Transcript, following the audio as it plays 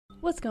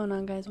What's going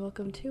on, guys?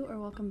 Welcome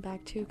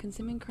back to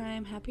Consuming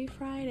Crime. Happy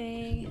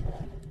Friday.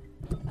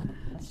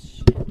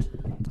 Shit.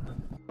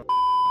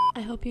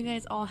 I hope you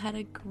guys all had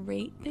a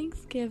great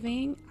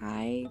Thanksgiving.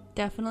 I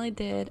definitely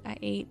did. I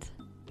ate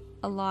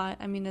a lot.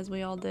 As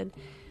we all did.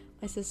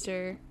 My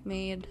sister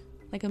made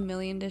like 1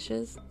 million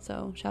dishes,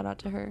 so shout out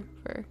to her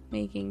for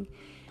making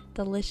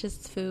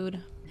delicious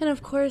food. And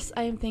of course,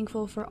 I am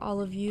thankful for all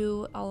of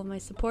you, all of my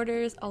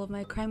supporters, all of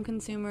my crime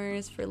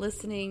consumers, for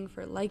listening,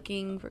 for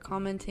liking, for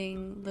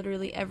commenting.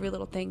 Literally every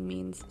little thing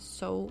means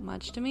so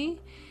much to me.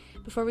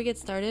 Before we get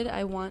started,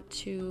 I want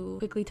to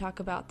quickly talk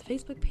about the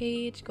Facebook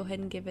page. Go ahead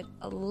and give it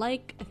a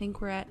like. I think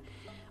we're at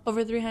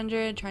over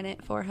 300, trying to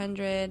hit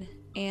 400.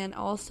 And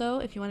also,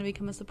 if you want to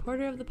become a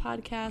supporter of the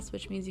podcast,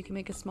 which means you can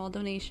make a small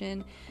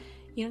donation,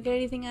 you don't get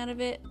anything out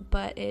of it,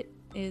 but it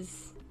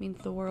means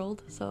the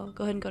world. So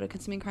go ahead and go to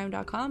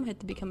consumingcrime.com,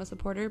 hit the become a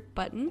supporter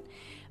button.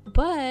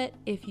 But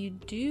if you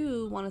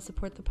do want to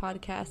support the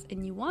podcast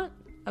and you want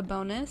a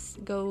bonus,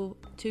 go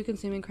to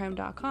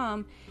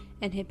consumingcrime.com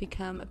and hit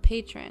become a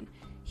patron.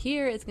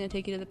 Here it's going to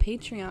take you to the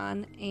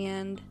Patreon,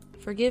 and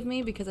forgive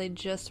me because I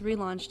just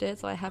relaunched it,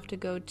 so I have to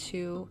go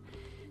to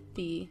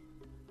the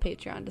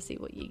Patreon to see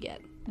what you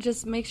get.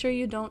 Just make sure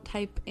you don't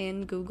type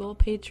in Google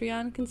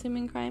Patreon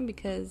Consuming Crime,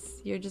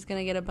 because you're just going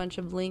to get a bunch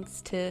of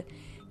links to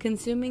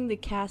Consuming the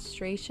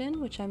Castration,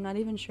 which I'm not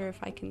even sure if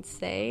I can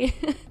say.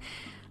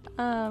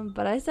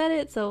 But I said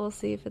it, so we'll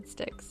see if it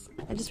sticks.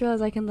 I just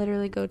realized I can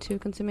literally go to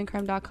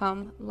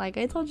consumingcrime.com, like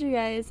I told you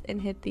guys,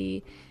 and hit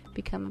the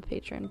Become a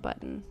Patron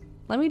button.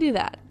 Let me do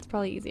that. It's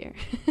probably easier.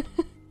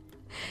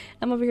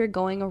 I'm over here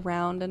going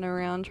around and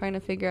around trying to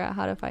figure out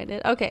how to find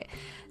it. Okay,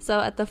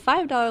 so at the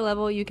 $5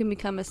 level, you can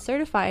become a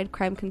certified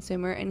crime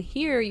consumer, and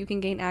here you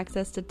can gain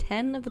access to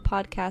 10 of the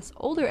podcast's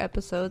older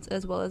episodes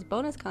as well as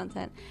bonus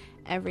content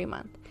every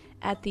month.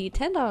 At the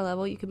 $10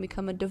 level, you can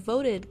become a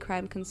devoted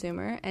crime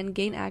consumer and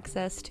gain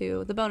access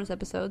to the bonus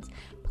episodes,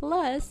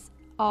 plus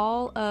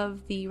all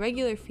of the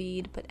regular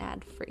feed, but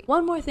ad-free.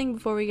 One more thing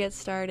before we get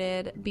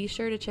started, be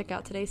sure to check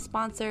out today's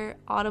sponsor,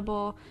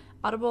 Audible.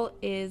 Audible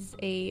is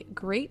a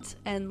great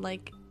and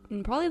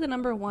probably the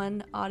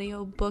 #1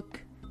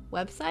 audiobook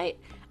website.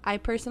 I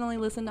personally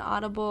listen to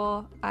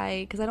Audible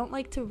because I don't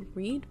like to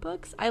read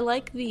books. I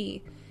like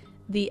the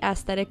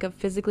aesthetic of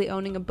physically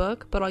owning a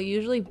book, but I'll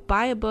usually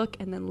buy a book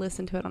and then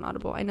listen to it on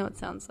Audible. I know it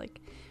sounds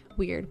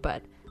weird,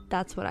 but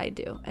that's what I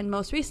do. And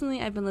most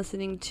recently, I've been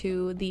listening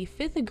to The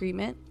Fifth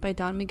Agreement by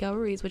Don Miguel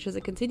Ruiz, which is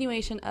a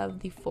continuation of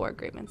The Four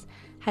Agreements.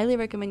 Highly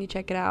recommend you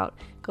check it out.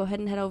 Go ahead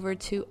and head over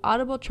to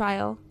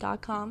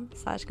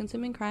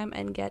audibletrial.com/consumingcrime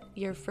and get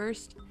your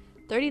first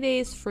 30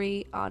 days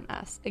free on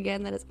us.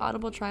 Again, that is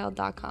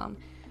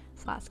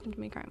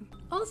audibletrial.com/consumingcrime.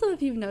 Also,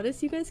 if you've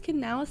noticed, you guys can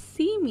now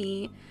see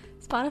me.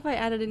 Spotify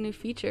added a new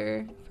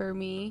feature for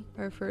me,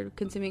 or for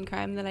Consuming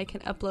Crime, that I can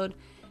upload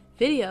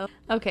video.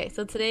 Okay,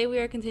 so today we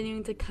are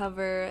continuing to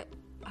cover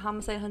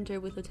Homicide Hunter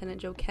with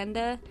Lieutenant Joe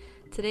Kenda.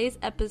 Today's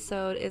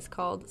episode is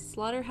called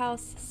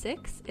Slaughterhouse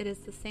 6. It is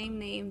the same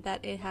name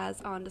that it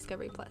has on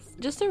Discovery Plus.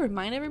 Just to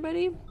remind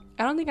everybody,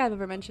 I don't think I've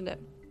ever mentioned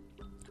it,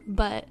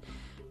 but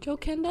Joe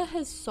Kenda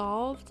has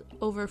solved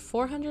over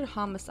 400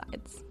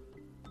 homicides.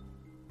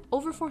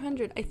 Over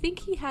 400. I think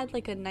he had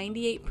a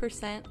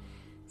 98%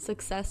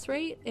 success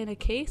rate in a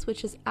case,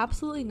 which is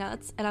absolutely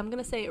nuts. And I'm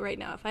gonna say it right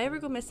now, if I ever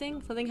go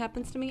missing, something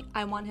happens to me,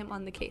 I want him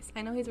on the case.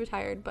 I know he's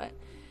retired, but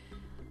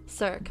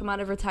sir, come out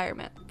of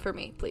retirement for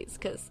me, please,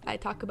 because I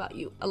talk about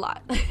you a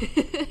lot.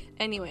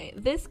 Anyway,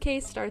 this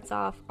case starts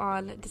off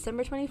on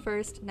December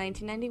 21st,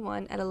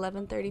 1991 at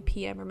 11:30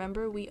 p.m.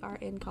 Remember, we are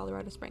in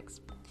Colorado Springs.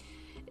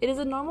 It is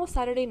a normal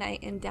Saturday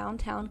night in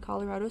downtown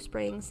Colorado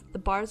Springs. The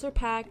bars are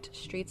packed,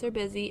 streets are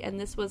busy, and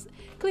this was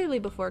clearly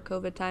before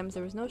COVID times.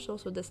 There was no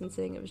social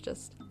distancing, it was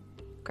just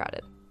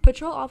crowded.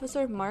 Patrol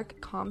Officer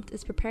Mark Compt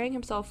is preparing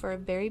himself for a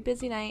very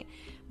busy night.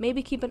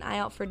 Maybe keep an eye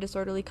out for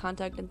disorderly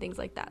conduct and things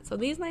like that. So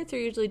these nights are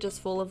usually just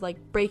full of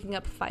breaking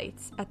up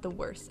fights at the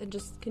worst, and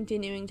just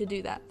continuing to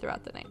do that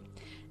throughout the night.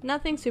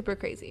 Nothing super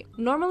crazy.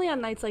 Normally on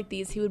nights like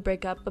these, he would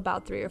break up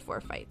about 3 or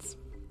 4 fights.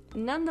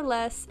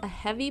 Nonetheless, a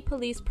heavy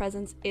police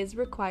presence is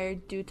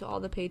required due to all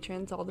the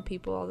patrons, all the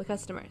people, all the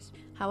customers.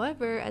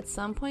 However, at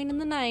some point in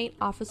the night,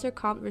 Officer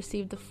Compt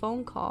received a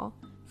phone call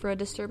for a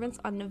disturbance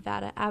on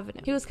Nevada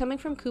Avenue. He was coming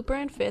from Cooper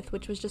and 5th,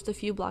 which was just a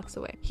few blocks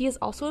away. He is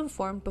also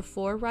informed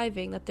before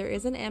arriving that there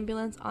is an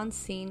ambulance on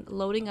scene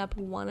loading up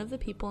one of the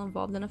people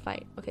involved in a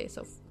fight. Okay,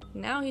 so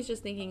now he's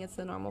just thinking it's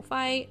the normal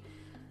fight,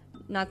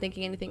 not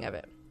thinking anything of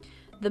it.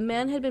 The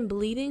man had been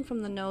bleeding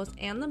from the nose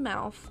and the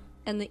mouth,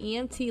 and the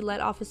EMT let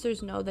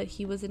officers know that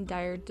he was in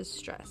dire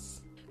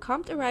distress.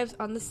 Compt arrives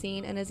on the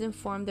scene and is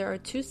informed there are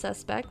 2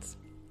 suspects.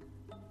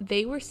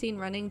 They were seen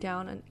running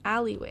down an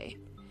alleyway.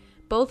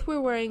 Both were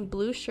wearing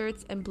blue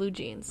shirts and blue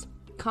jeans.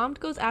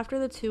 Compt goes after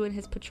the 2 in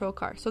his patrol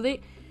car. So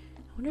I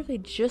wonder if they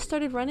just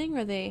started running,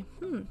 or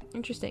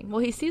interesting.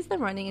 Well, he sees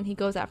them running and he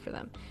goes after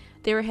them.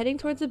 They were heading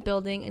towards a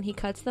building and he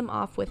cuts them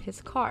off with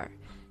his car.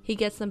 He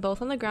gets them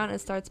both on the ground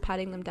and starts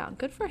patting them down.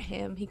 Good for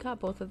him. He got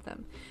both of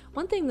them.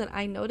 One thing that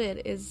I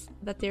noted is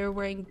that they were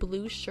wearing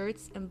blue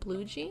shirts and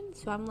blue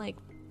jeans. So I'm like,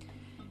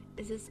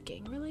 is this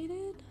gang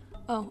related?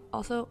 Oh,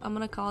 also, I'm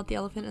gonna call it the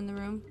elephant in the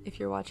room if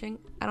you're watching.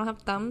 I don't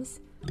have thumbs.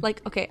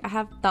 Like, okay, I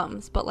have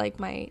thumbs, but like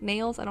my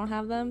nails, I don't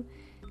have them.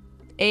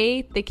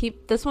 A,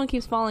 this one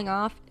keeps falling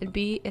off, and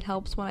B, it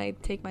helps when I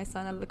take my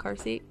son out of the car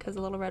seat because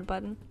a little red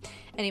button.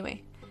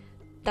 Anyway,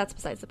 that's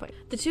besides the point.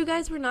 The two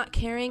guys were not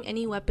carrying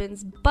any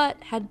weapons,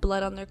 but had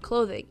blood on their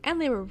clothing, and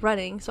they were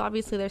running, so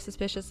obviously they're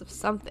suspicious of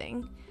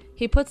something.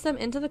 He puts them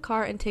into the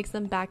car and takes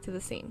them back to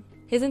the scene.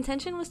 His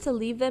intention was to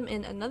leave them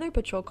in another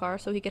patrol car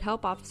so he could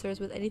help officers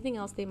with anything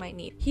else they might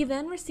need. He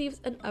then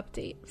receives an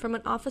update from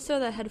an officer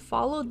that had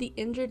followed the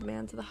injured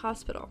man to the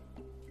hospital.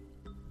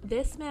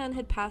 This man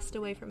had passed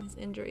away from his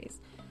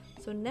injuries.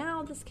 So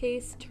now this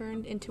case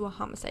turned into a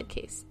homicide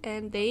case,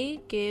 and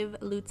they give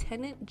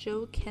Lieutenant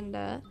Joe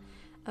Kenda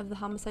of the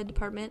homicide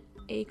department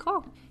a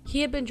call.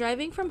 He had been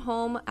driving from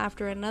home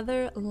after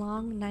another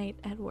long night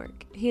at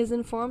work. He is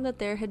informed that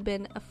there had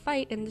been a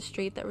fight in the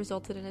street that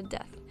resulted in a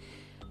death.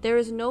 There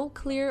is no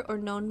clear or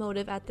known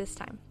motive at this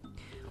time.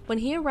 When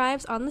he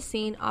arrives on the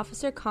scene,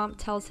 Officer Comp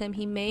tells him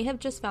he may have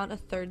just found a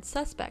third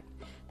suspect.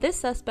 This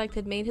suspect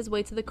had made his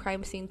way to the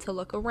crime scene to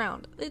look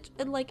around.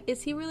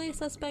 Is he really a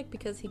suspect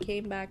because he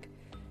came back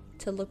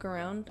to look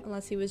around,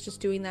 unless he was just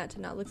doing that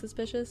to not look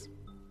suspicious?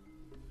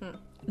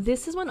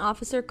 This is when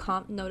Officer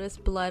Comp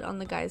noticed blood on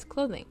the guy's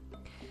clothing.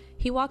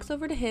 He walks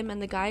over to him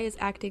and the guy is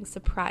acting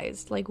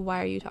surprised. Like,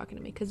 why are you talking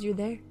to me? Because you're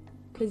there.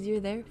 Because you're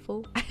there,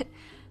 fool.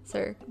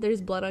 Sir,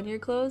 there's blood on your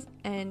clothes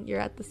and you're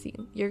at the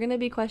scene. You're going to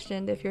be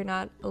questioned if you're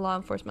not a law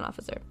enforcement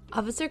officer.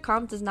 Officer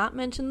Comp does not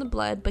mention the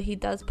blood, but he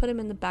does put him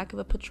in the back of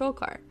a patrol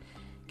car.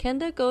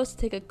 Kenda goes to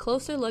take a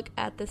closer look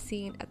at the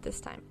scene at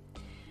this time.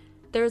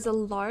 There is a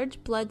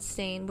large blood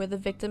stain where the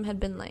victim had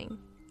been laying.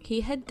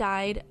 He had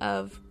died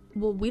of,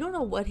 well, we don't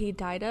know what he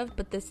died of,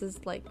 but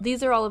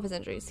these are all of his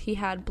injuries. He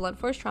had blunt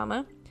force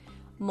trauma,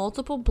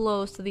 multiple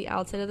blows to the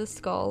outside of the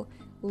skull,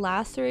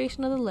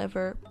 laceration of the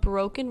liver,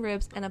 broken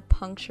ribs, and a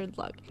punctured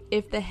lung.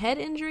 If the head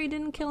injury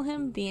didn't kill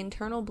him, the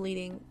internal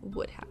bleeding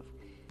would have.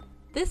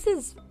 This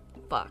is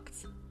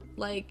fucked.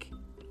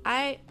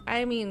 I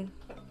mean,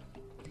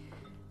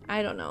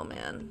 I don't know,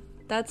 man.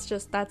 That's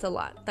a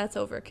lot. That's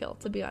overkill,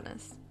 to be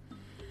honest.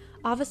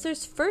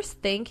 Officers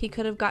first think he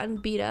could have gotten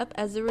beat up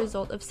as a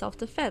result of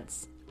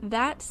self-defense.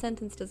 That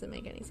sentence doesn't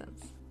make any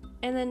sense.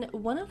 And then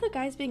one of the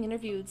guys being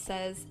interviewed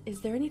says, is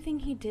there anything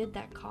he did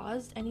that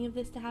caused any of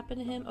this to happen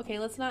to him? Okay,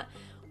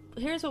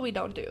 here's what we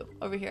don't do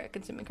over here at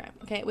Consuming Crime,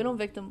 okay? We don't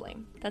victim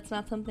blame. That's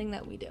not something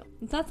that we do.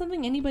 It's not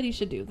something anybody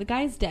should do. The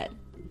guy's dead.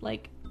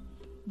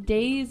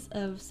 Days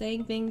of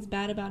saying things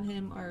bad about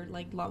him are,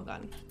 long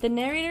gone. The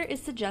narrator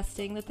is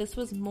suggesting that this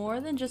was more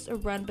than just a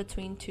run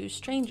between two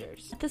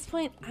strangers. At this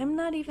point, I'm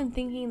not even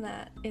thinking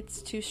that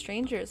it's two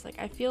strangers.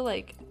 I feel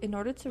like in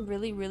order to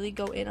really, really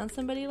go in on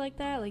somebody like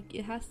that,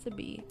 it has to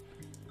be...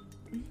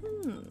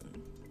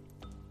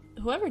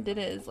 Whoever did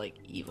it is,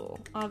 evil,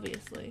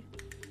 obviously.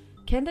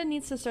 Kenda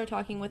needs to start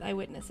talking with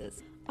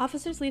eyewitnesses.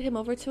 Officers lead him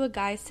over to a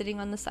guy sitting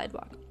on the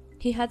sidewalk.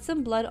 He had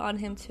some blood on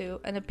him too,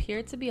 and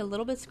appeared to be a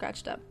little bit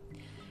scratched up.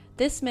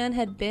 This man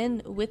had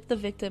been with the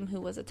victim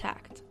who was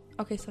attacked.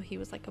 Okay, so he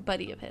was a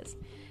buddy of his.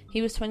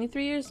 He was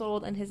 23 years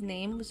old, and his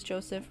name was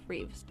Joseph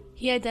Reeves.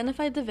 He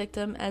identified the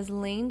victim as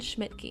Lane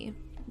Schmidtke.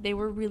 They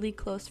were really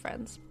close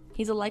friends.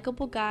 He's a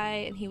likable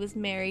guy, and he was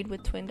married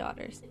with twin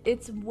daughters.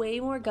 It's way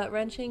more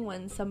gut-wrenching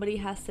when somebody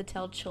has to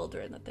tell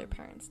children that their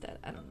parents dead.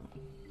 I don't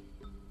know.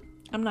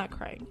 I'm not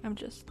crying.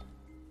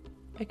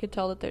 I could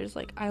tell that there's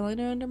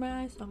eyeliner under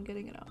my eyes, so I'm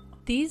getting it out.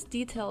 These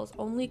details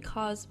only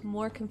cause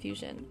more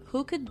confusion.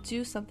 Who could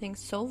do something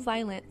so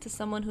violent to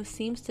someone who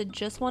seems to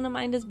just want to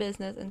mind his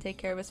business and take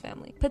care of his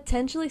family?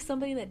 Potentially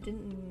somebody that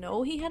didn't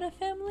know he had a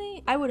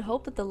family? I would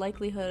hope that the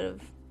likelihood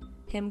of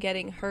him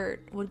getting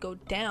hurt would go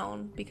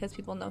down because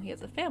people know he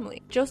has a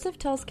family. Joseph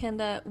tells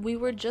Kenda, we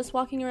were just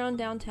walking around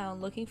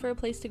downtown looking for a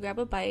place to grab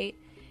a bite,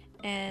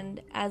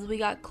 and as we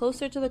got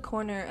closer to the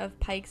corner of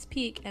Pikes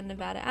Peak and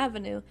Nevada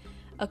Avenue,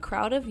 a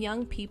crowd of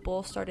young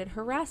people started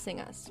harassing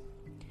us.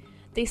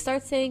 They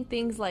start saying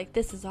things like,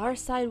 this is our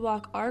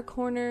sidewalk, our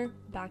corner,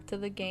 back to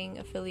the gang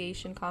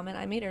affiliation comment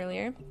I made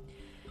earlier.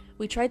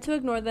 We tried to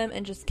ignore them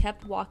and just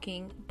kept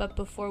walking, but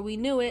before we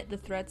knew it, the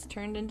threats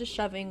turned into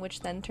shoving,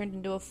 which then turned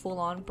into a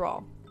full-on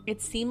brawl.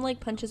 It seemed like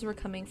punches were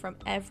coming from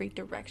every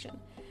direction.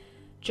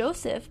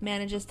 Joseph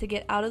manages to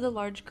get out of the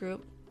large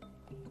group,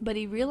 but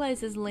he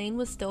realizes Lane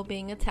was still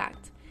being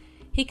attacked.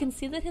 He can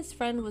see that his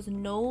friend was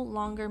no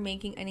longer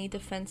making any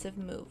defensive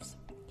moves.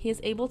 He is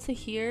able to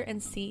hear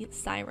and see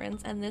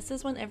sirens, and this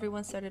is when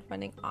everyone started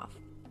running off.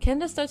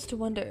 Kenda starts to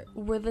wonder,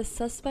 were the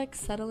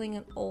suspects settling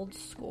an old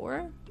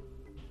score?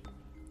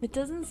 It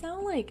doesn't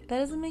sound like, that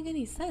doesn't make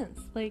any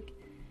sense. The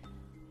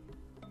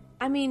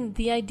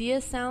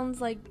idea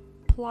sounds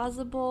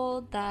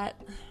plausible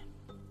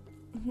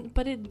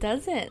but it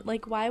doesn't.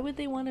 Why would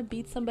they want to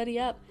beat somebody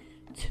up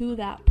to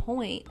that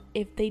point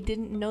if they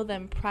didn't know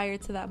them prior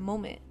to that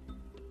moment?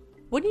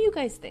 What do you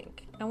guys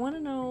think? I want to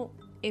know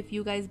if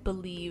you guys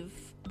believe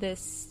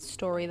this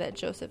story that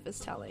Joseph is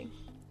telling.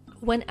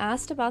 When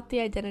asked about the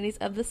identities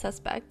of the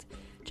suspect,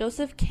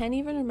 Joseph can't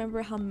even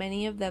remember how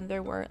many of them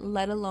there were,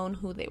 let alone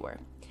who they were.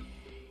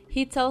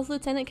 He tells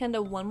Lieutenant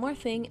Kenda one more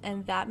thing,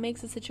 and that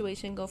makes the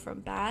situation go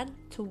from bad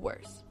to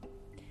worse.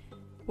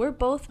 We're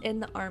both in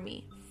the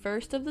Army,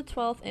 1st of the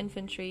 12th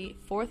Infantry,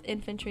 4th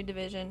Infantry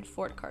Division,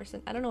 Fort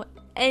Carson. I don't know what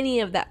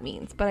any of that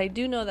means, but I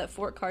do know that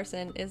Fort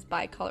Carson is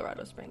by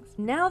Colorado Springs.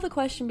 Now the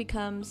question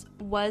becomes,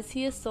 was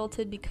he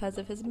assaulted because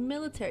of his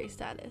military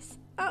status?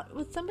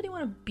 Would somebody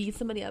want to beat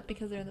somebody up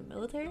because they're in the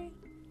military?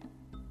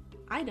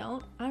 I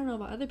don't know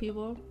about other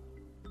people.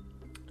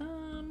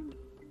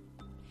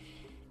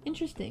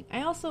 Interesting.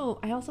 I also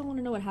want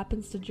to know what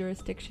happens to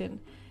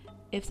jurisdiction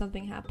if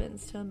something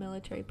happens to a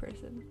military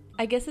person.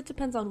 I guess it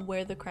depends on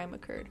where the crime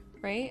occurred,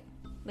 right?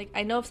 Like,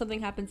 I know if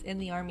something happens in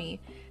the Army,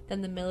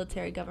 then the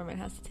military government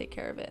has to take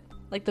care of it.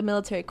 Like, the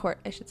military court,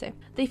 I should say.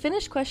 They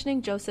finish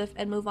questioning Joseph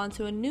and move on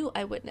to a new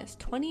eyewitness,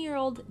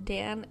 20-year-old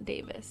Dan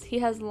Davis. He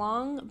has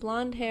long,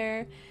 blonde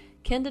hair.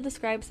 Kenda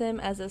describes him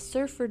as a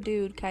surfer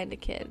dude kind of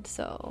kid,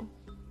 so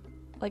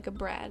like a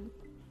Brad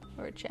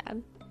or a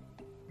Chad.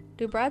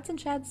 Do Brads and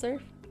Chads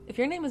surf? If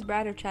your name is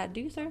Brad or Chad,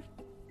 do you surf?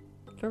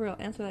 For real,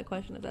 answer that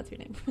question if that's your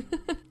name.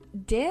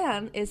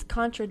 Dan is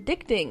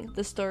contradicting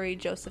the story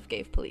Joseph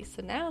gave police.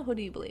 So now, who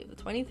do you believe? The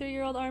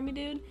 23-year-old Army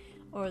dude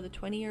or the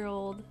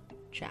 20-year-old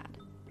Chad?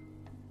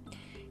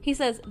 He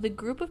says the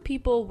group of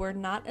people were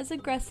not as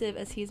aggressive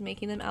as he's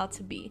making them out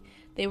to be.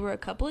 They were a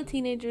couple of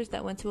teenagers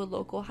that went to a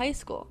local high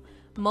school.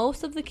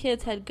 Most of the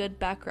kids had good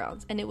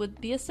backgrounds, and it would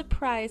be a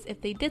surprise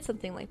if they did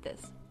something like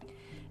this.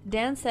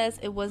 Dan says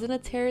it wasn't a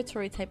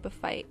territory type of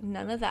fight,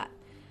 none of that.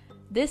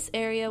 This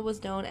area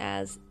was known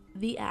as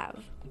the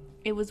Ave.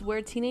 It was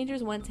where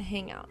teenagers went to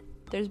hang out.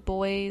 There's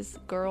boys,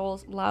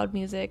 girls, loud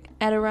music.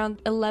 At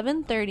around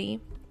 11:30,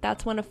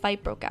 that's when a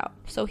fight broke out.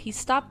 So he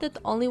stopped it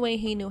the only way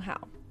he knew how.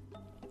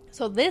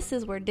 So this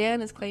is where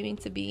Dan is claiming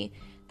to be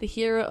the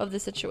hero of the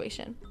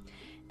situation.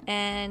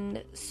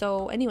 And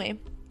so anyway,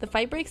 the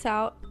fight breaks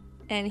out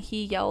and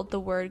he yelled the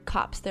word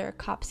cops. There are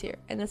cops here.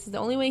 And this is the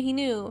only way he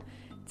knew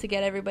to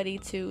get everybody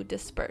to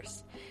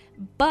disperse.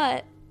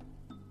 But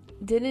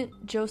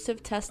didn't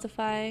Joseph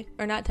testify,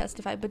 or not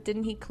testify, but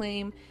didn't he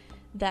claim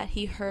that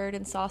he heard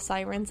and saw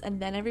sirens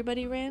and then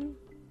everybody ran?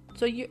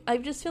 So I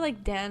just feel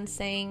like Dan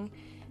saying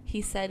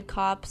he said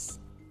cops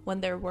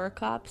when there were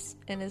cops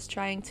and is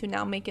trying to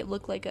now make it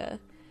look like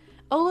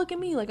oh, look at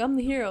me, like I'm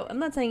the hero. I'm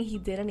not saying he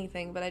did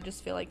anything, but I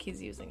just feel like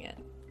he's using it.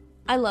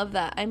 I love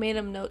that. I made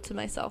a note to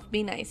myself,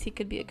 be nice, he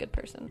could be a good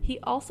person. He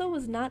also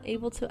was not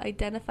able to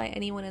identify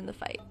anyone in the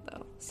fight,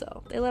 though,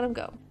 so they let him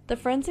go. The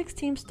forensics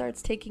team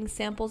starts taking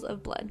samples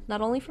of blood, not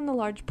only from the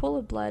large pool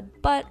of blood,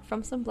 but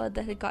from some blood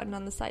that had gotten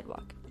on the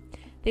sidewalk.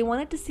 They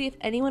wanted to see if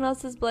anyone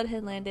else's blood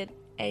had landed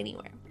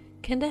anywhere.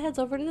 Kenda heads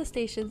over to the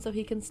station so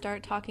he can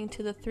start talking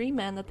to the 3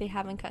 men that they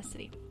have in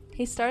custody.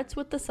 He starts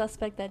with the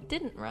suspect that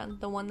didn't run,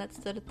 the one that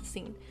stood at the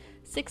scene,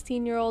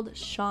 16-year-old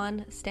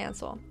Sean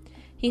Stansel.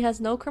 He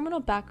has no criminal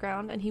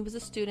background, and he was a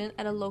student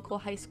at a local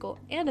high school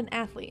and an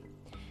athlete.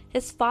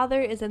 His father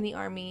is in the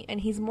Army,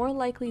 and he's more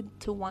likely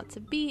to want to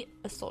be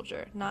a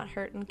soldier, not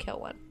hurt and kill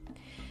one.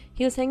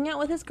 He was hanging out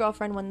with his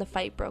girlfriend when the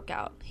fight broke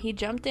out. He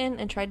jumped in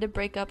and tried to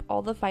break up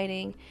all the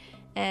fighting,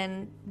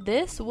 and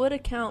this would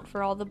account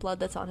for all the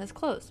blood that's on his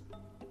clothes.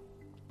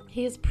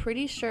 He is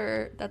pretty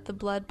sure that the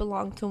blood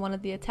belonged to one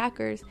of the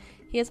attackers.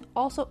 He is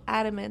also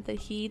adamant that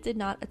he did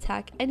not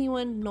attack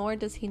anyone, nor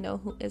does he know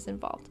who is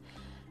involved.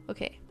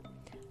 Okay,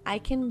 I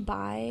can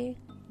buy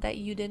that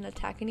you didn't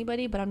attack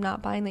anybody, but I'm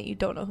not buying that you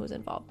don't know who's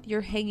involved.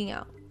 You're hanging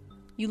out.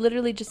 You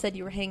literally just said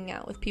you were hanging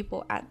out with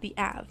people at the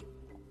Ave.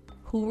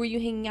 Who were you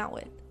hanging out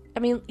with? I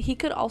mean, he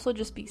could also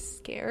just be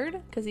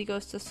scared because he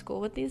goes to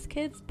school with these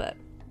kids, but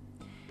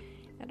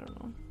I don't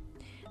know.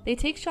 They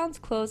take Sean's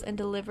clothes and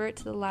deliver it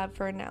to the lab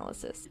for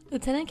analysis.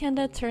 Lieutenant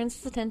Kenda turns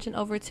his attention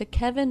over to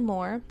Kevin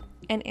Moore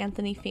and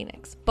Anthony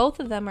Phoenix. Both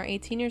of them are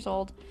 18 years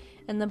old,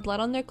 and the blood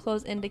on their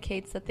clothes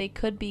indicates that they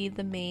could be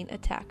the main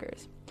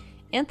attackers.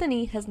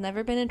 Anthony has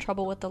never been in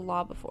trouble with the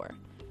law before.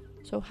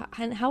 So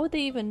how would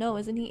they even know?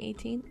 Isn't he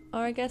 18?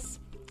 Or I guess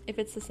if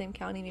it's the same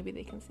county, maybe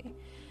they can see.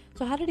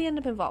 So how did he end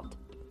up involved?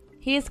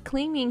 He is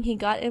claiming he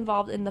got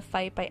involved in the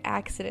fight by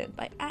accident.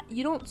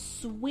 You don't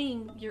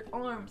swing your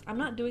arms. I'm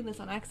not doing this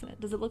on accident.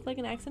 Does it look like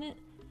an accident?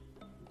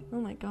 Oh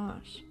my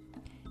gosh.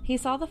 He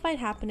saw the fight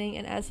happening,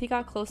 and as he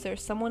got closer,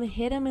 someone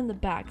hit him in the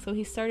back, so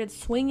he started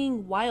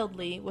swinging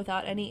wildly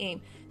without any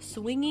aim.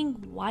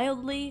 Swinging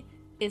wildly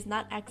is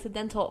not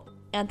accidental,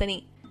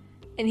 Anthony.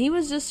 And he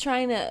was just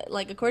trying to,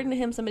 according to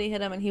him, somebody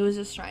hit him, and he was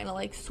just trying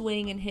to,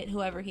 swing and hit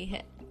whoever he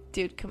hit.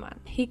 Dude, come on.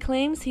 He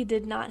claims he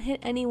did not hit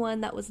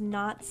anyone that was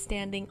not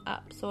standing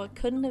up, so it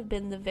couldn't have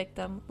been the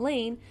victim,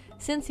 Lane,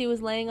 since he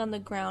was laying on the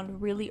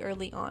ground really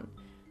early on.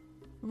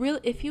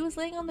 If he was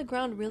laying on the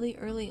ground really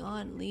early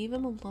on, leave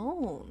him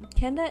alone.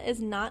 Kenda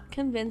is not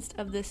convinced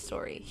of this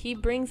story. He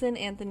brings in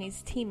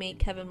Anthony's teammate,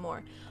 Kevin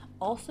Moore.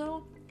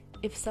 Also,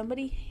 if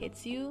somebody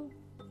hits you,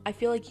 I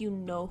feel like you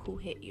know who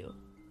hit you.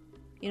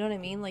 You know what I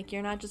mean? Like,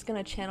 you're not just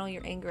gonna channel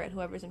your anger at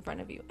whoever's in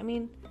front of you. I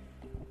mean,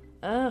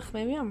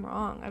 maybe I'm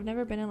wrong. I've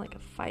never been in, like, a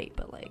fight,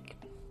 but, like,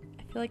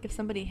 I feel like if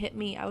somebody hit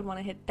me, I would want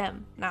to hit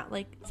them, not,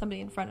 like,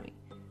 somebody in front of me.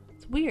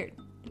 It's weird.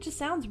 It just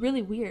sounds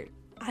really weird.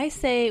 I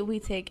say we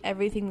take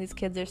everything these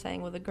kids are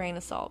saying with a grain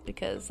of salt,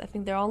 because I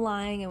think they're all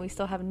lying and we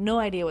still have no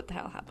idea what the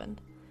hell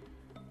happened.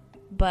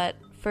 But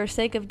for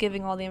sake of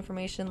giving all the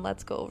information,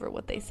 let's go over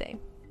what they say.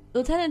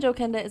 Lieutenant Joe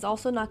Kenda is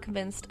also not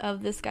convinced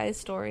of this guy's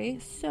story,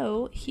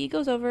 so he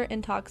goes over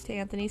and talks to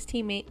Anthony's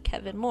teammate,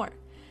 Kevin Moore.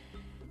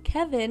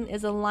 Kevin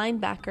is a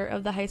linebacker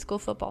of the high school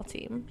football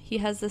team. He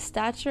has the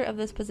stature of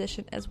this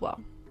position as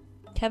well.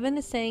 Kevin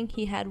is saying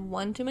he had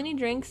one too many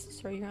drinks,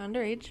 so you're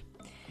underage,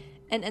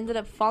 and ended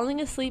up falling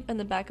asleep in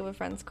the back of a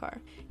friend's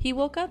car. He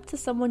woke up to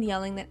someone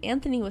yelling that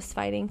Anthony was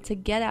fighting to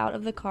get out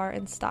of the car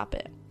and stop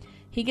it.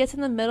 He gets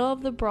in the middle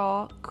of the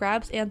brawl,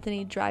 grabs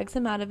Anthony, drags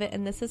him out of it,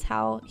 and this is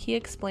how he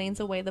explains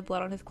away the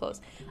blood on his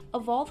clothes.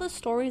 Of all the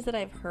stories that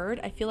I've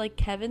heard, I feel like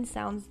Kevin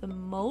sounds the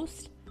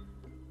most...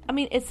 I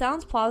mean, it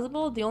sounds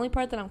plausible. The only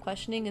part that I'm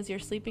questioning is you're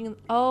sleeping in...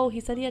 Oh, he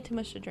said he had too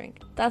much to drink.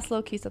 That's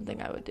low-key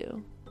something I would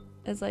do.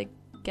 Is, like,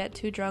 get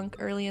too drunk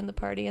early in the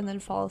party and then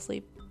fall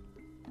asleep.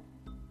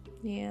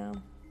 Yeah.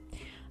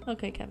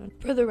 Okay, Kevin.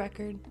 For the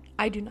record,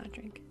 I do not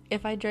drink.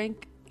 If I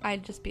drank,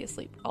 I'd just be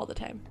asleep all the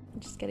time. I'm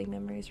just getting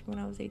memories from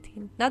when I was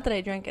 18. Not that I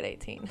drank at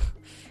 18.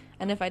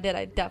 And if I did,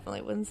 I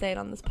definitely wouldn't say it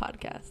on this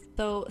podcast.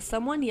 So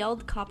someone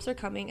yelled, "Cops are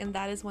coming," and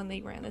that is when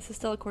they ran. This is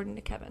still according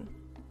to Kevin.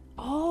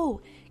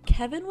 Oh,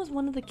 Kevin was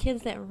one of the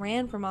kids that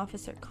ran from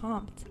Officer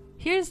Compt.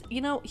 Here's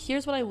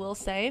what I will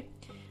say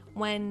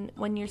when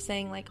you're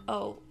saying, like,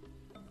 oh,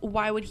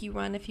 why would he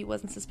run if he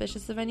wasn't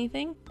suspicious of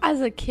anything?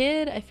 As a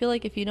kid, I feel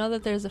like if you know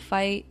that there's a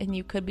fight and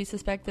you could be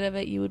suspected of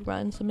it, you would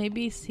run. So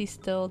maybe he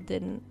still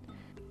didn't.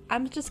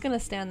 I'm just going to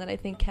stand that I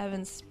think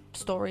Kevin's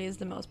story is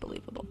the most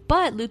believable.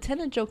 But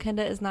Lieutenant Joe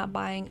Kenda is not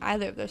buying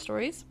either of their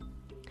stories.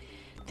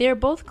 They are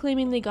both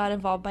claiming they got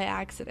involved by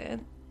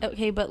accident.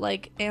 Okay, but,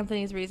 like,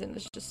 Anthony's reason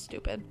is just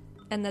stupid.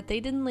 And that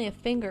they didn't lay a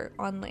finger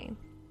on Lane.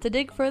 To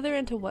dig further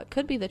into what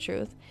could be the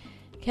truth,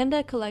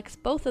 Kenda collects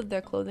both of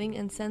their clothing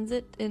and sends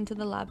it into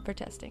the lab for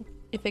testing.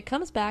 If it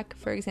comes back,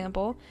 for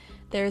example,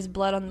 there is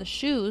blood on the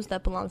shoes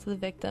that belong to the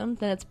victim,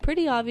 then it's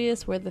pretty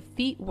obvious where the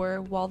feet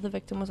were while the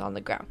victim was on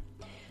the ground.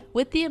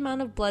 With the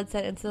amount of blood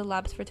sent into the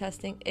labs for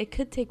testing, it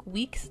could take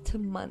weeks to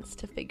months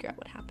to figure out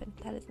what happened.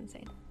 That is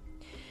insane.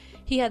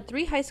 He had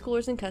 3 high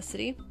schoolers in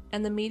custody,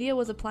 and the media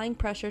was applying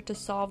pressure to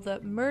solve the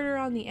murder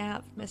on the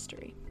Ave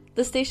mystery.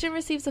 The station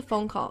receives a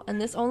phone call, and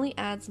this only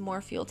adds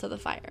more fuel to the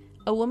fire.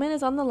 A woman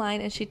is on the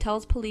line, and she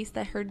tells police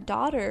that her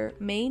daughter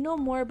may know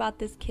more about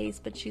this case,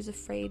 but she's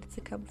afraid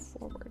to come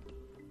forward.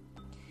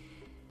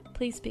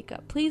 Please speak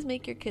up. Please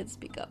make your kids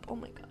speak up. Oh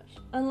my gosh.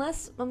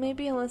 Unless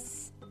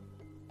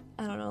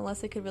I don't know,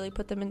 unless it could really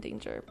put them in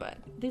danger, but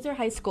these are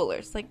high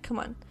schoolers. Like, come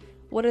on.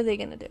 What are they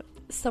gonna do?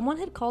 Someone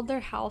had called their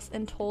house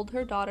and told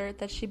her daughter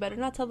that she better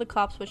not tell the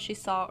cops what she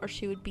saw or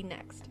she would be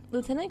next.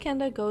 Lieutenant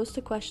Kenda goes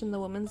to question the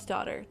woman's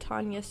daughter,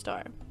 Tanya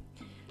Starr.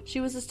 She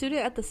was a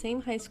student at the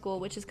same high school,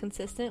 which is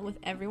consistent with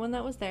everyone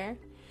that was there.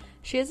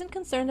 She isn't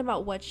concerned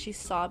about what she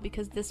saw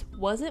because this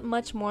wasn't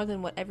much more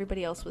than what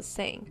everybody else was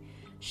saying.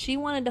 She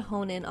wanted to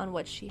hone in on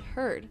what she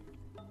heard.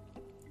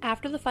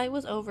 After the fight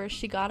was over,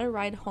 she got a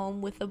ride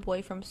home with a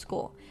boy from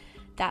school.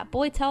 That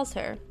boy tells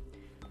her,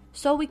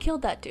 "So we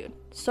killed that dude.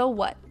 So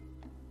what?"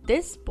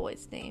 This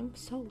boy's name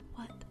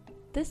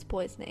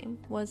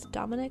was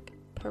Dominic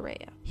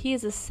Perea. He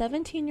is a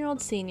 17-year-old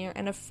senior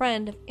and a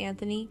friend of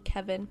Anthony,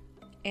 Kevin,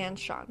 and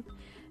Sean.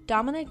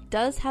 Dominic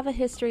does have a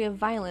history of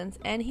violence,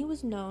 and he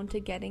was known to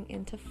getting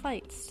into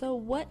fights. So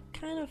what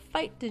kind of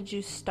fight did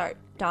you start,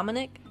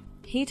 Dominic?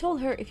 He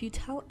told her, "If you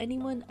tell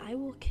anyone, I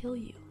will kill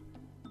you."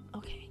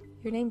 Okay,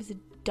 your name's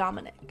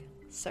Dominic,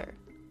 sir.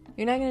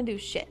 You're not gonna do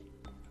shit.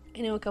 I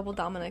knew a couple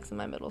Dominics in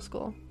my middle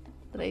school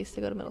that I used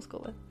to go to middle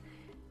school with.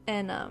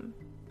 And,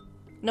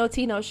 no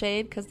tea, no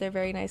shade, because they're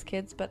very nice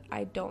kids, but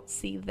I don't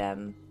see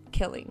them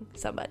killing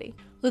somebody.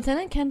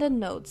 Lieutenant Kenda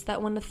notes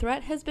that when a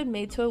threat has been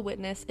made to a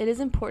witness, it is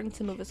important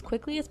to move as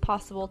quickly as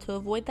possible to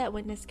avoid that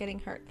witness getting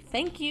hurt.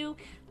 Thank you.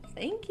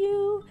 Thank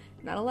you.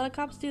 Not a lot of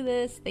cops do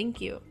this.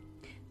 Thank you.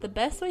 The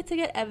best way to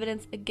get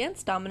evidence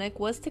against Dominic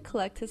was to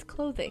collect his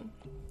clothing.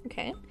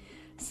 Okay?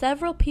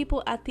 Several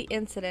people at the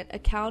incident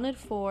accounted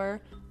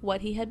for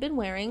what he had been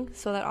wearing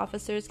so that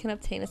officers can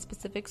obtain a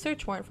specific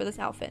search warrant for this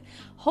outfit.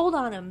 Hold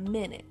on a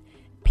minute.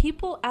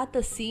 People at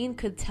the scene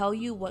could tell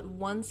you what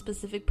one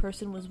specific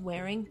person was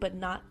wearing, but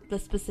not the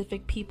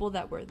specific people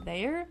that were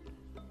there?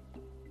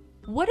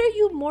 What are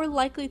you more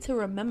likely to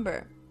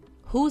remember?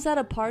 Who's at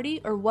a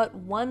party or what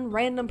one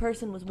random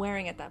person was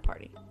wearing at that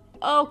party?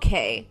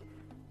 Okay,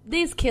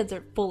 these kids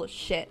are full of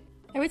shit.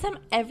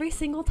 Every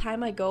single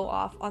time I go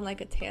off on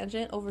like a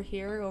tangent over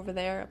here, over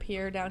there, up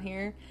here, down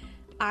here,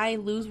 I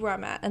lose where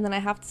I'm at, and then I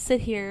have to sit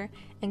here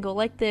and go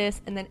like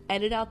this and then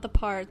edit out the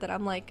part that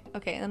I'm like,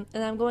 okay, and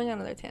I'm going on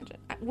another tangent.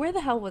 Where the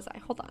hell was I?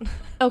 Hold on.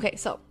 Okay,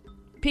 so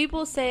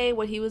people say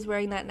what he was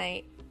wearing that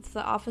night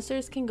the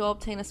officers can go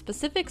obtain a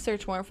specific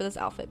search warrant for this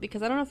outfit,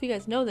 because I don't know if you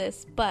guys know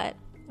this, but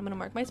I'm gonna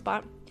mark my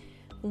spot.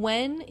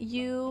 When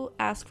you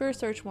ask for a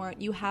search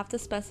warrant, you have to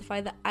specify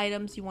the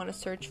items you want to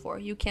search for.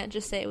 You can't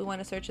just say, we want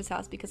to search his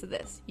house because of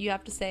this. You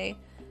have to say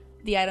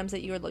the items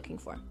that you are looking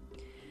for.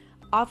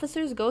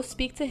 Officers go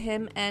speak to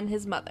him and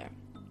his mother.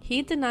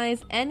 He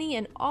denies any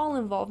and all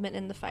involvement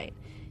in the fight.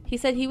 He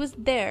said he was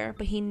there,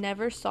 but he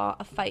never saw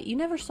a fight. You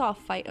never saw a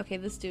fight? Okay,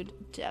 this dude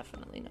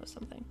definitely knows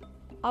something.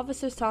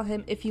 Officers tell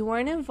him, if you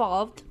weren't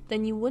involved,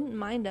 then you wouldn't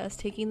mind us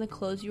taking the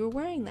clothes you were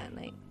wearing that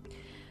night.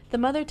 The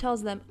mother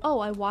tells them, oh,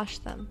 I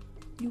washed them.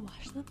 You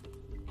washed them?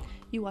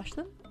 You washed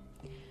them?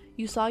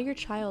 You saw your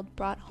child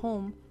brought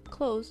home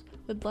clothes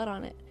with blood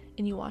on it,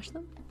 and you washed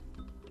them?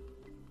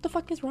 What the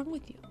fuck is wrong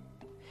with you?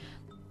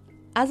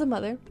 As a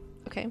mother,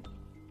 okay,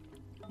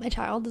 my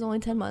child is only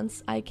 10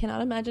 months. I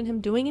cannot imagine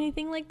him doing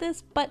anything like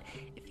this, but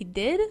if he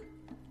did,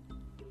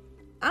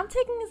 I'm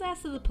taking his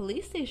ass to the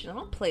police station. I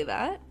don't play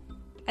that.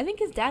 I think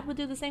his dad would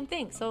do the same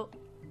thing. So,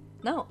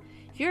 no.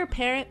 If you're a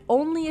parent,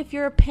 only if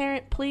you're a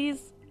parent,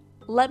 please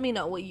let me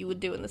know what you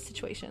would do in this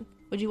situation.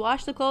 Would you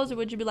wash the clothes, or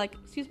would you be like,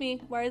 excuse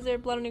me, why is there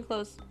blood on your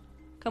clothes?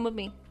 Come with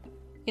me.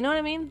 You know what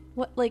I mean?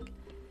 What, like,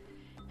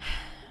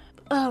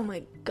 oh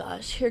my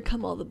gosh, here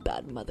come all the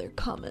bad mother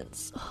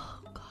comments. Oh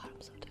God, I'm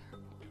so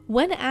terrible.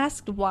 When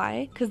asked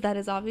why, because that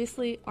is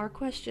obviously our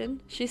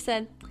question, she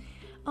said,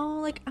 oh,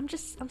 like, I'm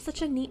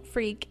such a neat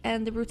freak,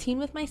 and the routine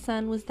with my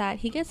son was that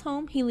he gets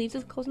home, he leaves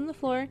his clothes on the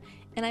floor,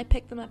 and I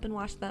pick them up and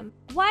wash them.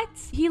 What?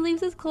 He leaves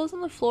his clothes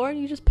on the floor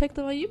and you just pick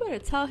them up? You better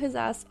tell his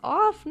ass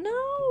off.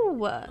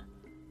 No.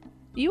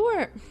 You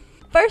are,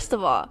 first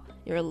of all,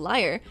 you're a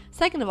liar.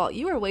 Second of all,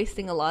 you are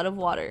wasting a lot of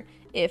water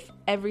if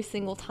every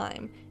single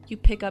time you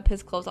pick up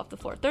his clothes off the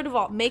floor. Third of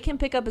all, make him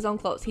pick up his own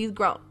clothes. He's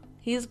grown.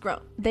 He's grown.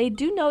 They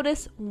do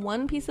notice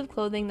one piece of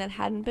clothing that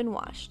hadn't been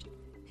washed.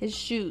 His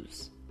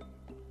shoes.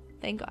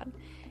 Thank God.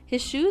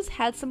 His shoes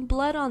had some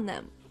blood on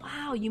them.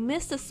 Wow, you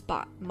missed a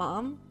spot,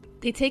 Mom.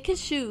 They take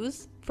his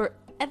shoes for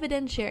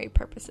evidentiary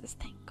purposes.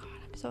 Thank God.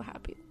 I'm so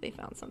happy that they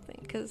found something,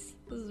 because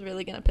this is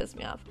really going to piss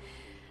me off.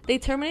 They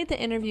terminate the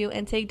interview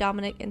and take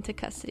Dominic into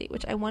custody,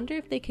 which I wonder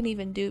if they can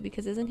even do,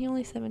 because isn't he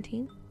only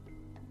 17?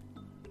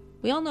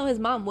 We all know his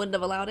mom wouldn't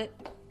have allowed it.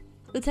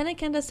 Lieutenant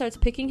Kenda starts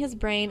picking his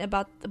brain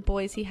about the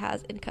boys he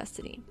has in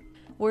custody.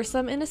 Were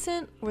some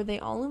innocent? Were they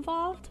all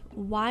involved?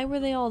 Why were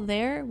they all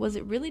there? Was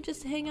it really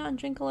just to hang out and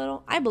drink a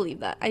little? I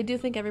believe that. I do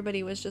think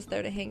everybody was just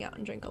there to hang out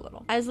and drink a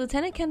little. As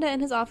Lieutenant Kenda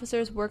and his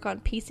officers work on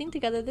piecing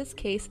together this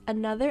case,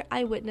 another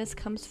eyewitness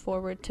comes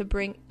forward to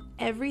bring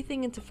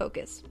everything into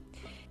focus.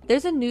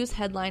 There's a news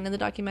headline in the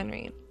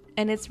documentary,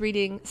 and it's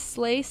reading,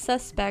 "Slay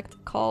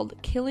suspect called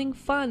killing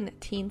fun,"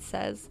 teen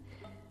says.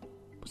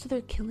 So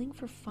they're killing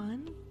for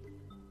fun?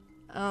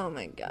 Oh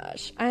my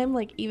gosh. I'm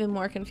like even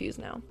more confused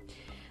now.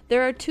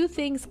 There are two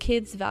things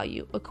kids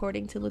value,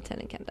 according to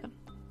Lieutenant Kenda: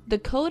 the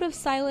code of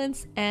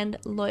silence and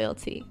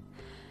loyalty.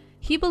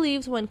 He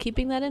believes when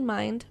keeping that in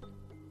mind,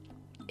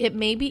 it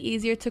may be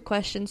easier to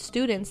question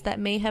students that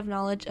may have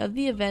knowledge of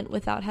the event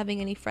without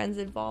having any friends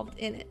involved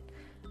in it.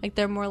 Like,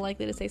 they're more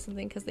likely to say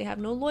something because they have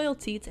no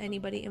loyalty to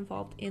anybody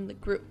involved in the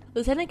group.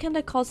 Lieutenant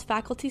Kenda calls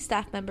faculty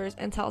staff members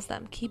and tells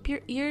them, keep your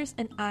ears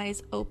and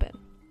eyes open.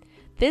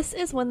 This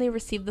is when they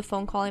receive the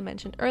phone call I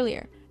mentioned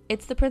earlier.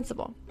 It's the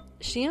principal.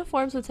 She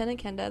informs Lieutenant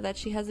Kenda that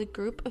she has a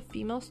group of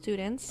female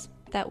students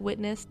that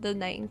witnessed the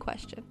night in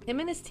question.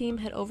 Him and his team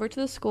head over to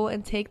the school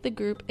and take the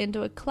group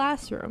into a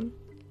classroom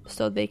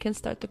so they can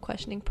start the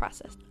questioning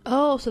process.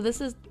 Oh, so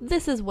this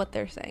is what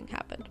they're saying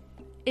happened.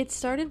 It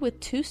started with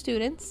 2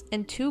 students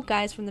and 2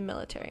 guys from the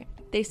military.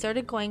 They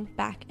started going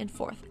back and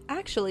forth.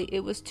 Actually,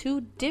 it was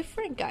 2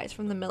 different guys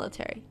from the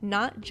military,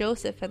 not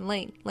Joseph and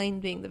Lane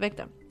being the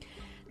victim.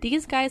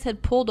 These guys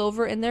had pulled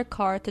over in their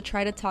car to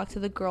try to talk to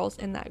the girls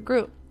in that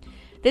group.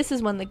 This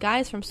is when the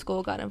guys from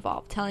school got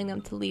involved, telling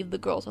them to leave the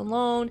girls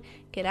alone,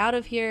 get out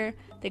of here.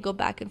 They go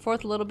back and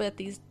forth a little bit.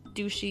 These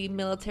douchey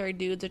military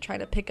dudes are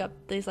trying to pick up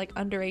these like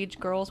underage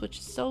girls, which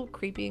is so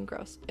creepy and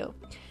gross. Ew.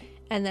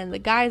 And then the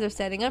guys are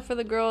standing up for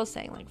the girls,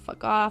 saying like,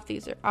 fuck off,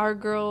 these are our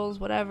girls,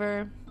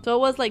 whatever. So it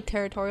was like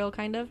territorial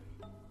kind of.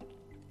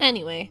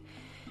 Anyway,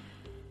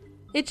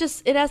 it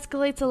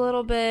escalates a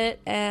little bit,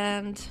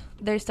 and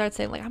they start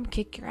saying like, I'm gonna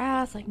kick your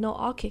ass. Like, no,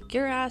 I'll kick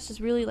your ass. Just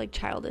really like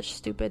childish,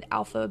 stupid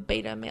alpha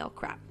beta male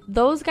crap.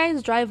 Those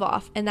guys drive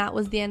off, and that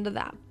was the end of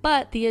that.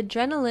 But the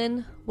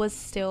adrenaline was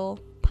still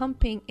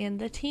pumping in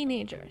the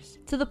teenagers,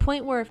 to the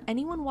point where if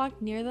anyone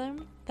walked near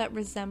them that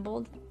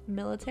resembled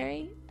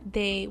military,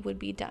 they would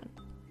be done.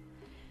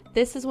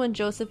 This is when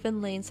Joseph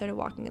and Lane started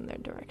walking in their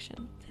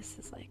direction. This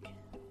is like,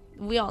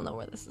 we all know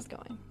where this is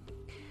going.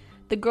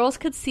 The girls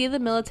could see the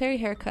military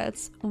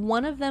haircuts.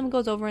 One of them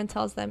goes over and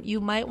tells them, you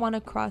might want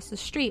to cross the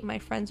street. My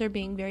friends are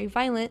being very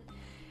violent.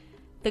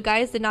 The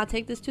guys did not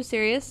take this too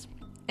serious,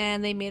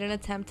 and they made an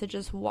attempt to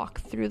just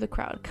walk through the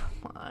crowd.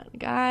 Come on,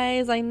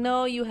 guys. I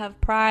know you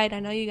have pride. I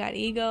know you got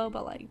ego,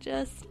 but like,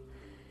 just,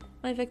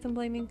 my victim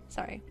blaming?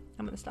 Sorry,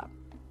 I'm going to stop.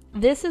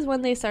 This is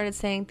when they started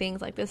saying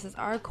things like, this is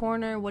our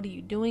corner, what are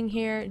you doing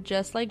here?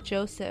 Just like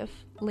Joseph,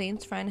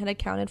 Lane's friend, had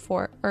accounted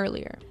for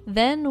earlier.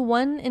 Then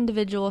one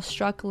individual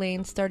struck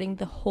Lane, starting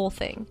the whole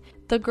thing.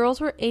 The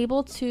girls were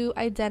able to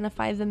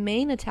identify the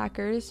main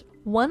attackers.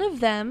 One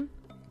of them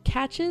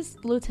catches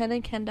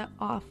Lieutenant Kenda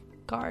off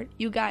guard.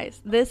 You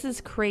guys, this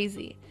is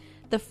crazy.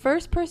 The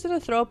first person to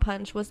throw a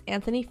punch was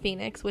Anthony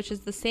Phoenix, which is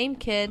the same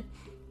kid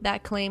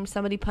that claimed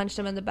somebody punched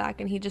him in the back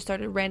and he just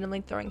started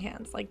randomly throwing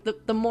hands. Like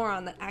the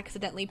moron that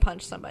accidentally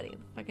punched somebody.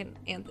 Fucking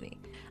Anthony.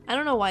 I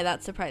don't know why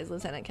that surprised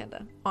Lieutenant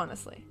Kenda,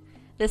 honestly.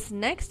 This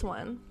next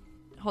one,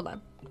 hold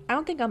on. I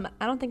don't think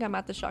I'm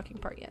at the shocking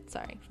part yet.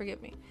 Sorry,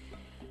 forgive me.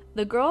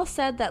 The girl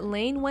said that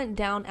Lane went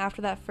down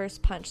after that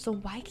first punch. So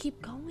why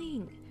keep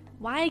going?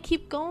 Why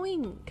keep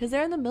going? Because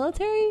they're in the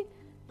military?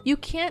 You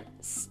can't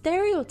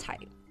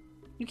stereotype.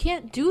 You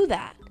can't do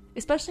that.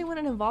 Especially when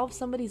it involves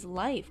somebody's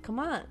life. Come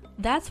on.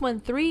 That's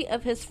when 3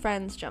 of his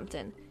friends jumped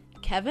in.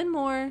 Kevin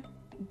Moore,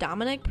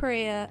 Dominic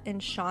Perea,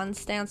 and Sean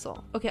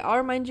Stansel. Okay, I'll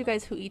remind you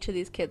guys who each of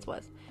these kids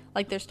was.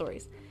 Like their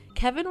stories.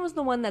 Kevin was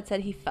the one that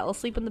said he fell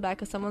asleep in the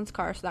back of someone's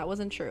car, so that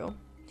wasn't true.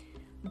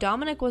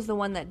 Dominic was the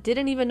one that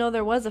didn't even know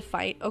there was a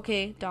fight.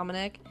 Okay,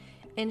 Dominic.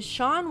 And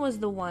Sean was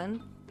the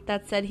one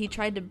that said he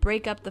tried to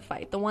break up the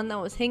fight. The one that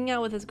was hanging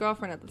out with his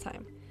girlfriend at the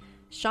time.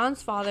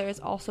 Sean's father is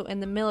also in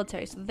the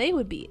military, so they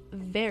would be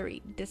very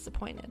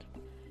disappointed.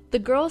 The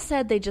girls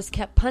said they just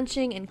kept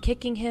punching and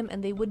kicking him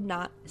and they would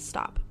not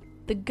stop.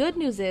 The good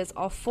news is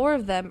all 4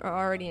 of them are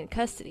already in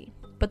custody,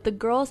 but the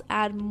girls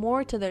add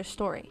more to their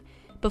story.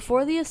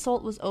 Before the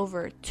assault was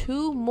over,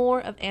 2 more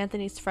of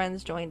Anthony's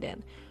friends joined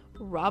in.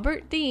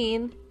 Robert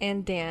Dean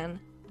and Dan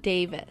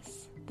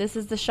Davis. This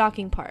is the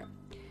shocking part,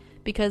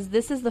 because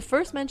this is the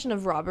first mention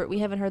of Robert. We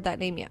haven't heard that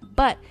name yet,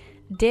 but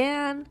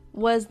Dan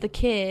was the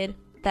kid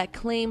that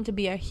claimed to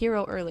be a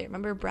hero earlier.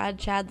 Remember Brad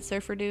Chad, the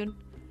surfer dude?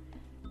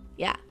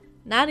 Yeah,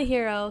 not a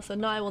hero, so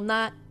no, I will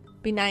not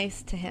be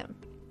nice to him.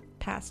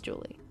 Past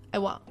Julie. I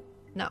won't.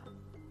 No.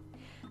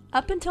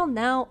 Up until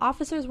now,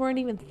 officers weren't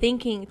even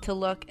thinking to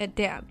look at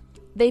Dan.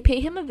 They pay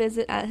him a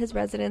visit at his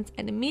residence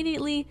and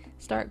immediately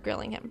start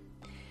grilling him.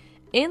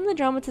 In the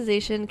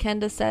dramatization,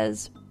 Kenda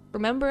says,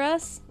 "Remember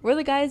us? We're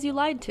the guys you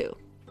lied to."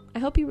 I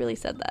hope he really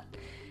said that.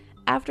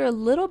 After a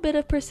little bit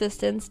of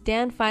persistence,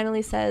 Dan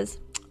finally says,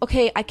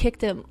 "Okay, I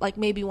kicked him, like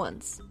maybe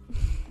once."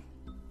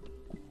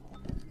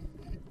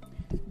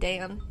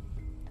 Dan,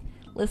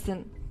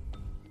 listen,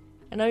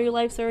 I know your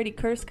life's already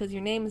cursed because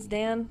your name is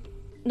Dan.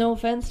 No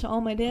offense to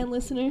all my Dan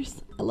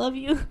listeners. I love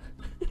you.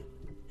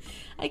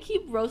 I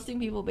keep roasting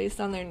people based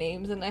on their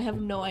names, and I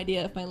have no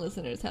idea if my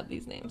listeners have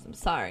these names. I'm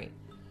sorry.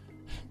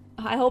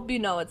 I hope you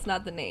know it's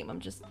not the name. I'm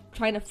just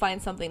trying to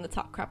find something to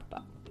talk crap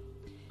about.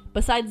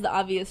 Besides the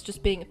obvious,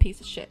 just being a piece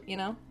of shit, you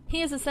know?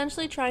 He is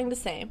essentially trying to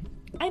say,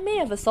 I may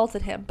have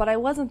assaulted him, but I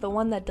wasn't the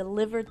one that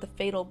delivered the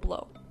fatal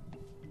blow.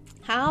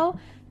 How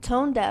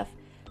tone deaf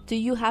do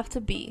you have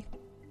to be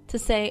to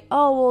say,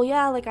 oh, well,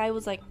 yeah, like I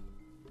was like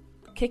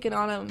kicking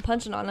on him,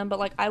 punching on him, but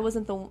like I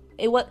wasn't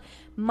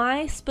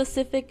my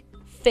specific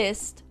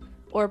fist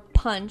or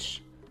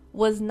punch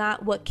was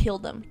not what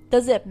killed him.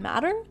 Does it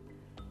matter?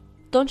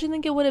 Don't you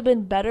think it would have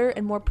been better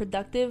and more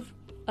productive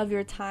of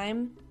your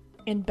time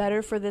and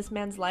better for this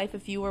man's life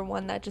if you were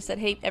one that just said,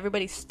 hey,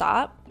 everybody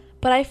stop?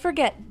 But I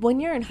forget, when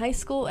you're in high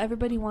school,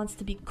 everybody wants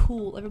to be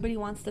cool. Everybody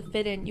wants to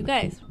fit in. You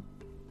guys,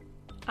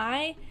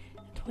 I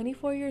am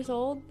 24 years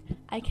old.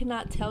 I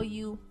cannot tell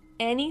you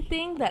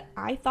anything that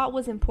I thought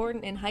was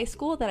important in high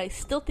school that I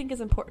still think is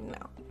important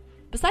now.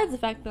 Besides the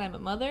fact that I'm a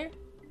mother,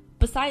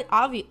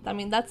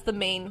 that's the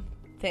main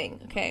thing,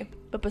 okay?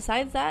 But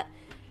besides that,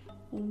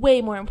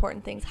 way more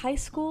important things. High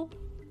school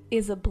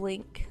is a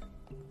blink,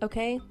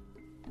 okay?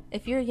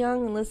 If you're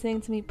young and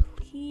listening to me,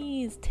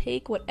 please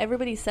take what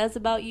everybody says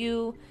about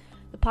you,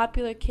 the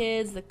popular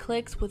kids, the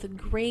cliques, with a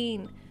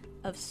grain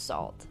of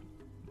salt.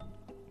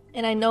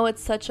 And I know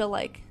it's such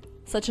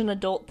an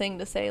adult thing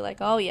to say, like,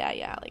 oh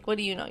yeah, like, what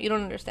do you know? You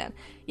don't understand.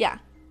 Yeah,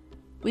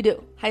 we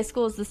do. High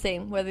school is the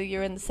same, whether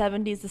you're in the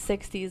 70s, the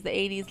 60s, the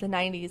 80s, the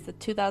 90s, the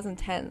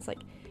 2010s. Like,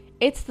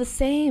 it's the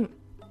same.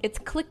 It's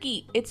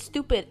cliquey, it's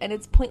stupid, and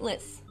it's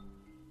pointless.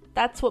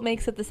 That's what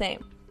makes it the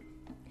same.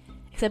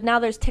 Except now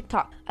there's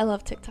TikTok. I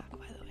love TikTok,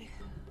 by the way.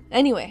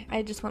 Anyway,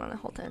 I just went on a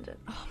whole tangent.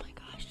 Oh my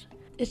gosh.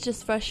 It's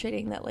just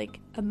frustrating that, like,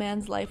 a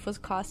man's life was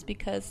cost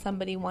because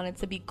somebody wanted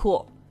to be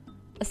cool,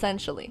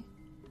 essentially.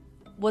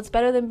 What's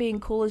better than being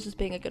cool is just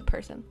being a good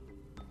person.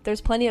 There's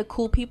plenty of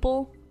cool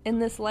people in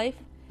this life,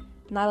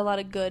 not a lot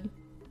of good,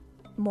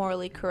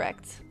 morally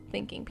correct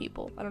thinking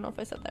people. I don't know if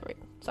I said that right.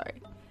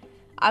 Sorry.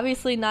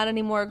 Obviously not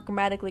any more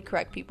grammatically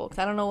correct people, because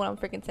I don't know what I'm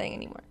freaking saying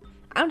anymore.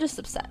 I'm just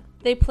upset.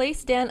 They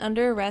place Dan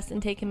under arrest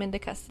and take him into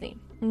custody.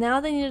 Now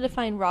they needed to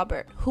find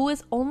Robert, who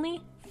is only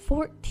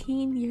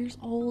 14 years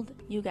old,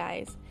 you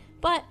guys.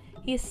 But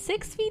he is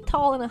 6 feet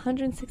tall and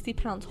 160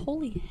 pounds.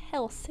 Holy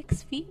hell,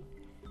 6 feet?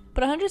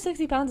 But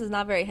 160 pounds is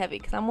not very heavy,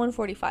 because I'm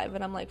 145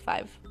 and I'm like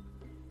 5'4"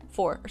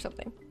 or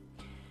something.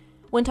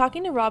 When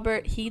talking to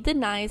Robert, he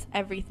denies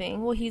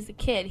everything. Well, he's a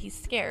kid. He's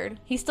scared.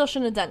 He still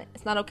shouldn't have done it.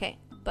 It's not okay.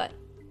 But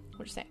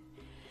We're just saying.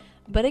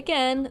 But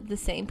again, the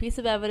same piece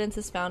of evidence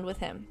is found with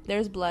him.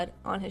 There's blood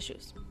on his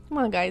shoes. Come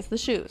on, guys, the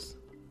shoes.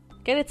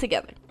 Get it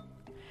together.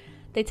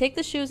 They take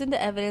the shoes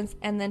into evidence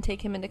and then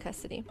take him into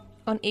custody.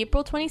 On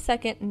April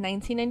 22nd,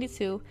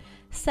 1992,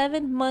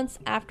 7 months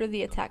after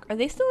the attack. Are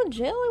they still in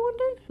jail, I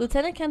wonder?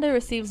 Lieutenant Kenda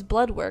receives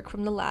blood work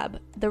from the lab.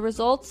 The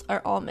results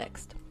are all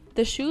mixed.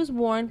 The shoes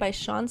worn by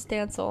Sean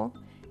Stansel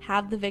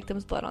have the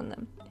victim's blood on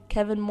them.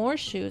 Kevin Moore's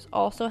shoes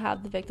also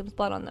have the victim's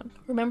blood on them.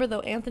 Remember,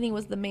 though, Anthony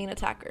was the main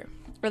attacker,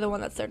 or the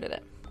one that started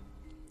it.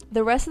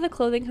 The rest of the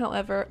clothing,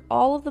 however,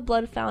 all of the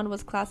blood found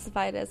was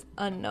classified as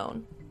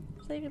unknown. What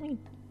does that even mean?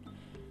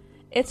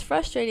 It's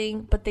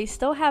frustrating, but they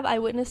still have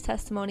eyewitness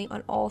testimony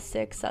on all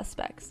 6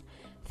 suspects.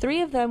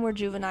 3 of them were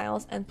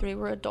juveniles and 3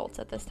 were adults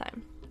at this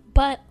time.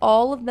 But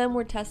all of them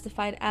were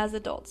testified as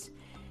adults.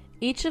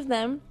 Each of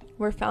them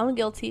were found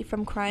guilty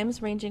from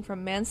crimes ranging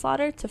from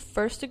manslaughter to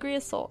first-degree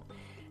assault.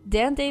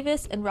 Dan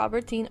Davis and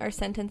Robert Dean are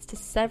sentenced to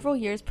several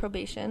years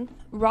probation.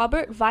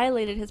 Robert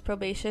violated his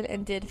probation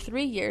and did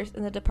 3 years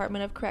in the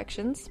Department of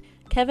Corrections.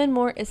 Kevin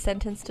Moore is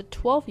sentenced to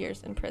 12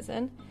 years in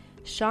prison.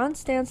 Sean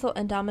Stansel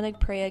and Dominic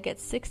Perea get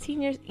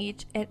 16 years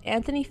each, and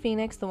Anthony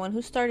Phoenix, the one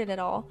who started it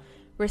all,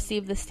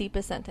 received the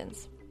steepest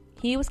sentence.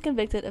 He was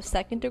convicted of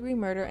second-degree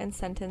murder and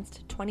sentenced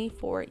to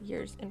 24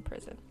 years in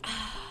prison.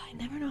 I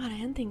never know how to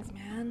end things,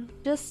 man.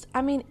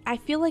 I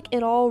feel like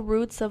it all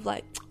roots of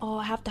like, oh,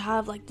 I have to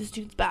have like this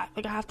dude's back.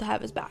 Like, I have to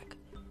have his back.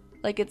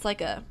 Like, it's like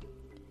a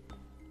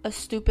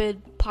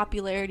stupid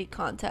popularity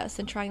contest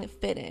and trying to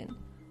fit in.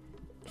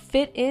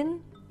 Fit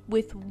in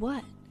with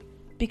what?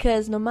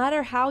 Because no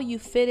matter how you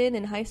fit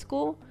in high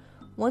school,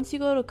 once you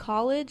go to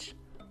college,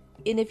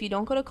 and if you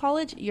don't go to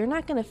college, you're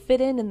not going to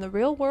fit in the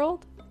real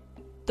world.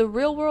 The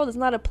real world is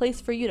not a place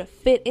for you to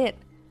fit in.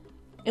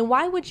 And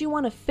why would you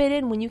want to fit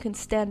in when you can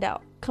stand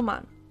out? Come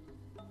on.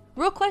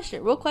 Real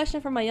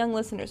question for my young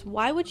listeners.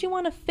 Why would you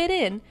want to fit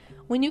in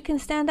when you can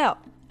stand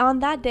out? On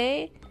that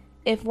day,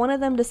 if one of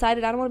them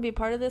decided, I don't want to be a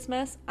part of this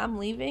mess, I'm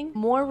leaving,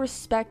 more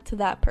respect to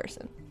that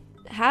person.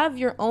 Have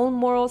your own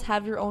morals,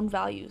 have your own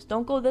values.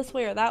 Don't go this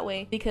way or that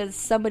way because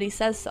somebody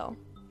says so.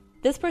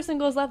 This person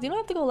goes left. You don't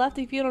have to go left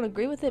if you don't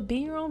agree with it. Be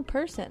your own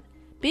person.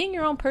 Being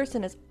your own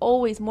person is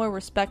always more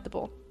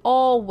respectable.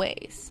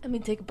 Always. Let me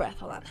take a breath.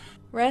 Hold on.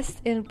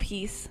 Rest in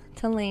peace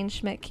to Lane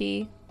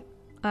Schmidtke.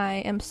 I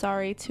am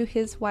sorry to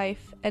his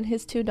wife and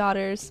his 2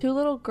 daughters. 2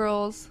 little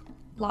girls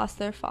lost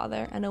their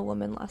father and a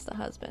woman lost a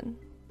husband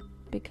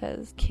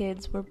because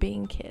kids were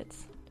being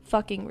kids.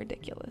 Fucking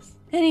ridiculous.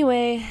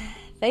 Anyway,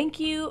 thank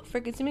you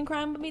for consuming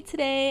crime with me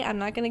today. I'm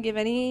not going to give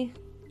any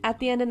at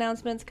the end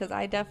announcements because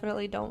I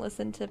definitely don't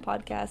listen to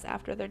podcasts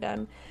after they're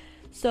done.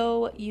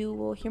 So you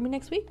will hear me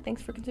next week.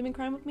 Thanks for consuming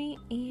crime with me.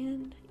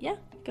 And yeah,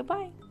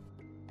 goodbye.